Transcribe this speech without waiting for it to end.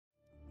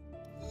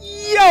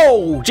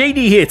Yo, JD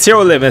here,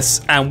 Tiro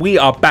Limus, and we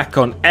are back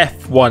on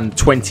F1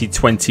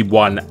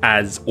 2021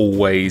 as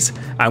always,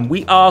 and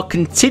we are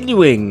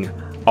continuing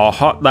our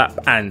hot lap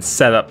and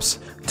setups.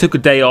 Took a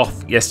day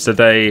off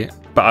yesterday,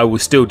 but I will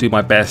still do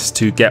my best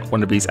to get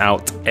one of these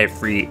out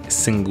every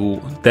single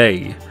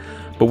day.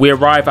 But we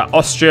arrive at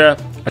Austria,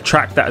 a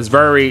track that is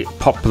very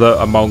popular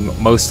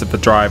among most of the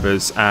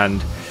drivers,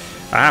 and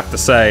I have to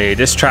say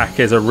this track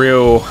is a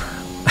real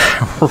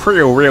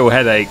real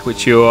headache,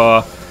 which you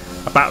are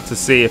about to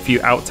see a few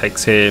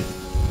outtakes here.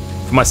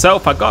 For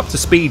myself, I got up to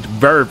speed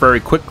very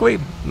quickly.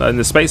 In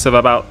the space of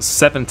about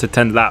 7 to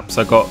 10 laps,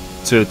 I got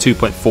to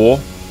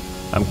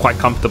 2.4 quite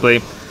comfortably.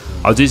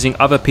 I was using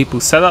other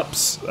people's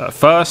setups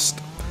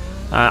first,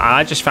 and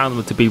I just found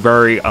them to be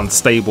very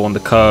unstable on the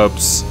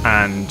curbs,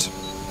 and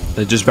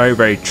they're just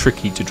very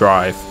tricky to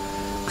drive.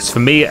 Because for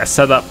me, a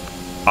setup,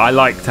 I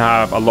like to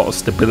have a lot of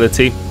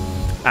stability,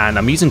 and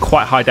I'm using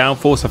quite high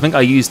downforce. I think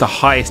I use the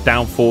highest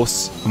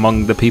downforce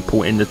among the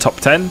people in the top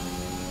 10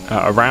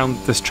 around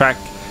this track,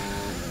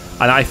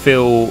 and I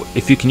feel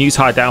if you can use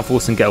high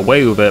downforce and get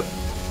away with it,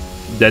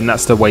 then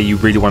that's the way you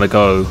really want to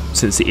go,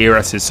 since the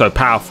ERS is so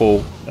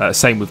powerful.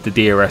 Same with the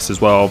DRS as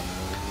well,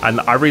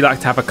 and I really like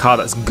to have a car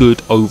that's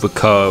good over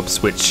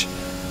curbs, which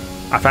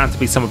I found to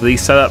be some of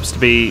these setups to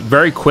be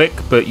very quick,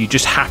 but you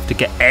just have to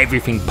get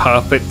everything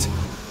perfect,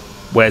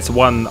 whereas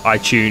one I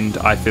tuned,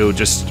 I feel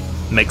just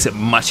makes it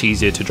much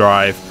easier to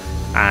drive.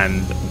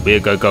 And we're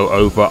gonna go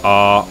over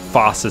our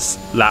fastest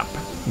lap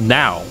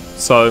now.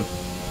 So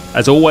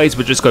as always,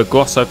 we'll just go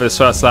gloss over this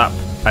first lap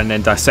and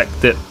then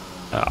dissect it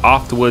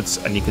afterwards,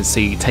 and you can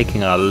see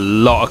taking a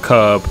lot of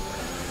curb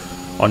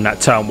on that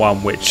turn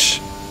 1,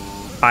 which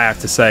I have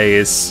to say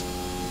is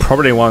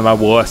probably one of my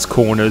worst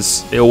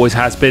corners. It always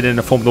has been in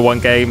a Formula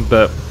 1 game,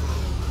 but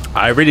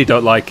I really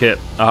don't like it.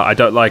 I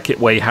don't like it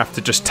where you have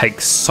to just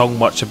take so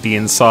much of the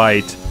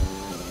inside,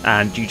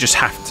 and you just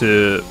have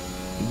to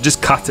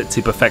just cut it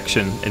to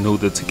perfection in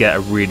order to get a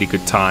really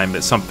good time.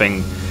 It's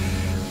something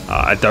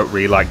I don't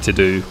really like to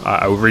do.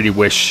 I really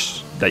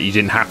wish that you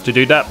didn't have to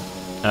do that.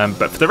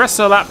 But for the rest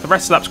of the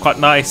lap's quite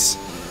nice.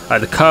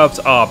 The curves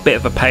are a bit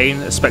of a pain,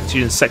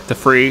 especially in Sector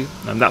 3,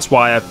 and that's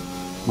why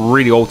I've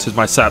really altered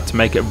my setup to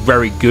make it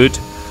very good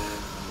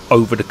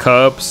over the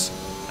curbs.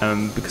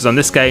 Because on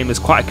this game, it's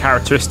quite a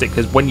characteristic,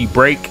 because when you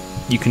brake,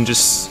 you can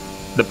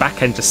just, the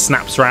back end just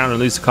snaps around and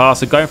lose the car.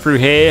 So going through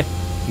here,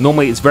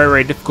 normally it's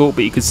very difficult,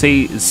 but you can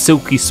see it's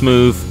silky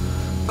smooth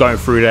going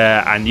through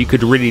there, and you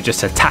could really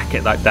just attack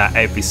it like that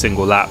every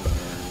single lap.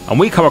 And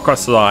we come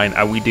across the line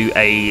and we do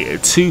a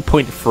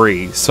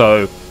 2.3,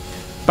 so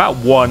about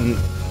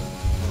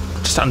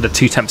just under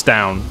 2 temps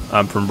down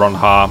from Ron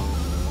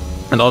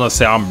Ha. And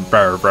honestly, I'm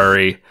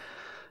very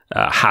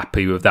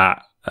happy with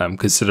that,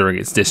 considering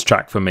it's this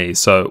track for me.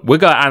 So we're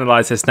going to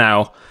analyze this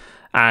now,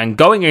 and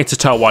going into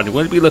turn 1, we're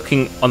going to be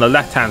looking on the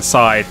left hand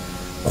side.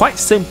 Quite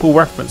simple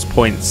reference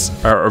points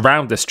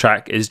around this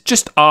track is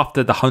just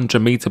after the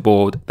 100-meter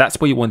board. That's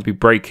where you want to be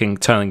braking,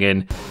 turning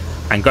in,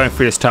 and going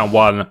through this turn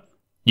 1.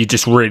 You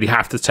just really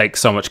have to take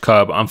so much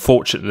curb.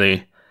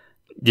 Unfortunately,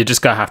 you're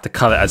just gonna have to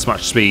cut it as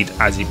much speed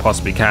as you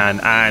possibly can,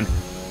 and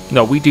you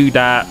know, we do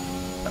that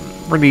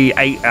really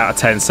 8 out of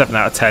 10, 7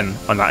 out of 10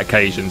 on that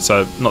occasion,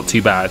 so not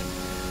too bad.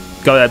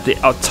 Go at the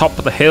top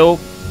of the hill.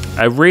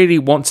 I really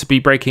want to be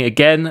braking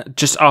again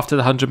just after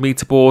the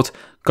 100-meter board,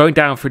 going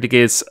down through the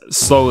gears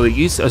slowly.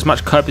 Use as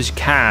much curb as you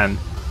can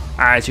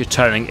as you're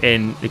turning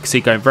in. You can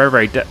see going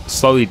very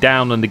slowly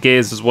down on the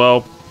gears as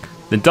well.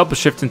 Then double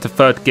shift into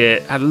third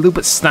gear. Had a little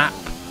bit snap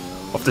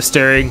off the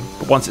steering,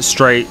 but once it's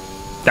straight,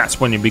 that's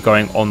when you'll be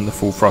going on the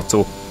full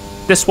throttle.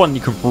 This one,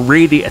 you can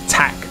really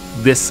attack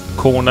this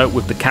corner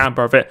with the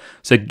camber of it.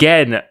 So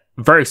again,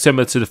 very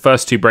similar to the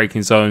first 2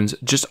 braking zones,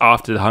 just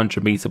after the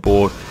 100-meter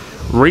board.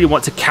 Really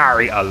want to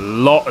carry a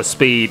lot of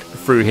speed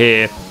through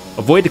here.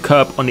 Avoid the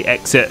curb on the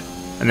exit,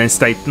 and then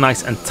stay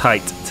nice and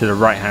tight to the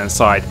right-hand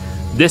side.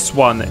 This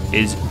one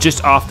is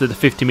just after the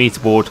 50-meter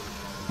board.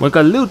 We're going to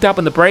go a little dab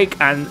on the brake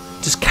and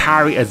just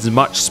carry as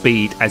much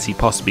speed as you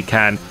possibly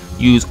can.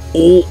 Use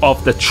all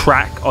of the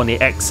track on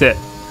the exit.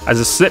 As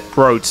a slip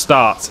road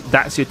starts,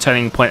 that's your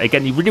turning point.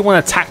 Again, you really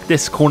want to attack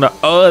this corner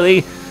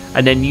early,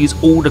 and then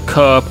use all the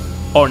curb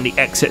on the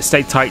exit.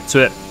 Stay tight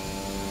to it.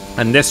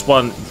 And this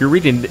one, you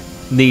really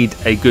need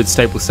a good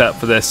stable setup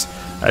for this.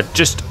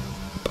 Just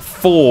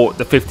before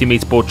the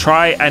 50-meter board,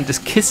 try and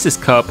just kiss this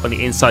curb on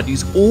the inside.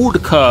 Use all the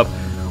curb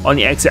on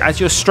the exit. As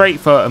you're straight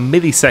for a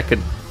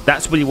millisecond,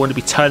 that's when you want to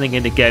be turning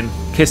in again.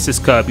 Kiss this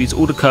curb, use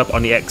all the curb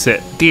on the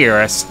exit.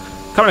 DRS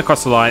coming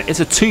across the line. It's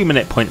a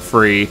 2-minute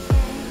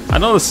 0.3,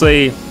 and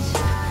honestly,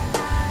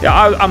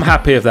 yeah, I'm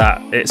happy with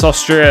that. It's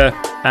Austria,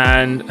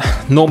 and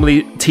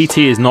normally TT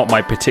is not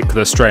my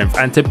particular strength,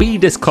 and to be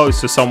this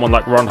close to someone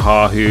like Ron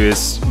Ha, who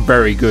is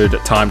very good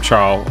at time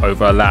trial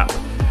over a lap,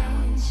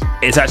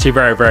 it's actually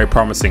very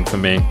promising for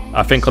me.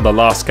 I think on the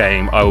last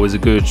game, I was a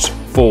good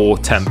 4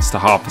 tenths to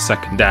half a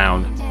second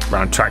down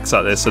around tracks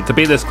like this. So to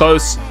be this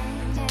close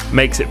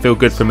makes it feel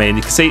good for me. And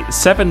you can see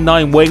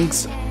 7-9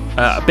 wings,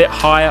 a bit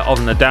higher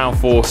on the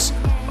downforce.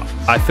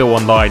 I feel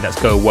online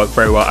that's going to work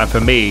very well, and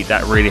for me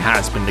that really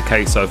has been the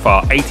case so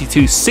far.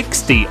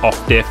 8260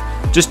 off diff,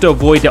 just to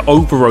avoid it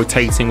over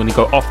rotating when you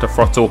go off the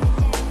throttle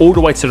all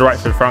the way to the right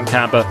for the front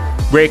camber.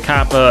 Rear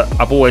camber,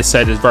 I've always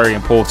said, is very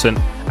important,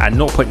 and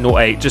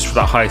 0.08 just for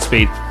that high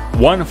speed.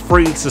 1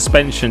 free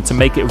suspension to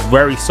make it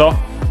very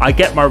soft. I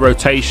get my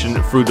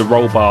rotation through the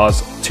roll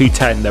bars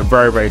 210, they're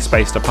very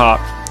spaced apart,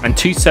 and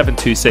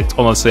 2726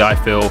 honestly I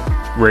feel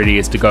really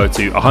is the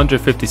go-to.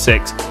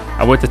 156,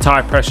 and with the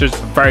tire pressures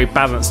very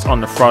balanced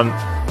on the front,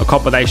 a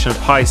combination of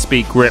high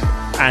speed grip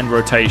and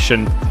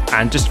rotation,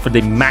 and just for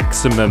the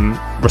maximum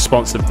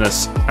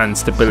responsiveness and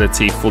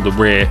stability for the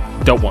rear.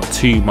 Don't want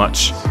too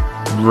much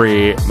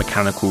rear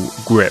mechanical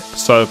grip.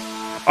 So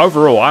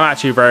overall I'm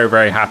actually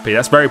very happy.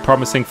 That's very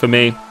promising for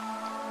me.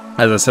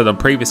 As I said on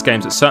previous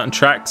games, at certain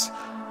tracks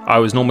I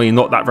was normally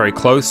not that very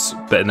close,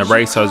 but in the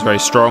race I was very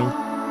strong.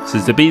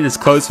 So to be this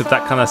close with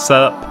that kind of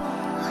setup,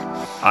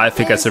 I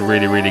think that's a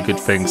really good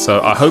thing.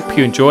 So I hope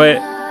you enjoy it.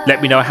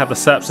 Let me know how the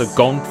setups have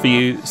gone for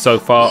you so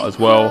far as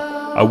well.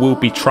 I will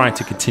be trying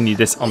to continue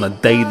this on a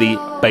daily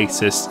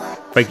basis.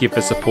 Thank you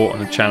for support on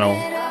the channel,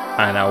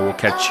 and I will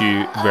catch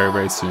you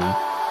very soon.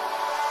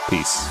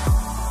 Peace.